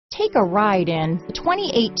Take a ride in the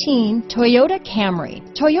 2018 Toyota Camry.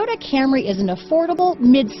 Toyota Camry is an affordable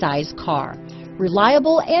mid-size car.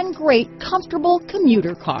 Reliable and great comfortable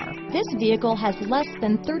commuter car. This vehicle has less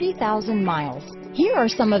than 30,000 miles. Here are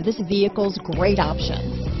some of this vehicle's great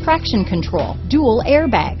options. Traction control, dual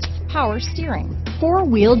airbags, power steering,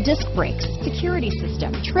 four-wheel disc brakes, security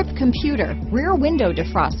system, trip computer, rear window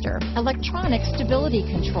defroster, electronic stability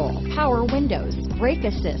control, power windows, brake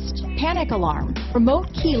assist, panic alarm, remote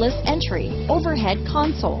keyless entry, overhead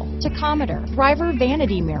console, tachometer, driver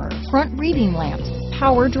vanity mirror, front reading lamps,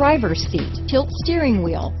 power driver's seat, tilt steering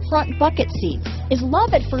wheel, front bucket seats. Is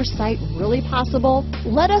love at first sight really possible?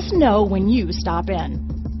 Let us know when you stop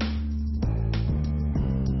in.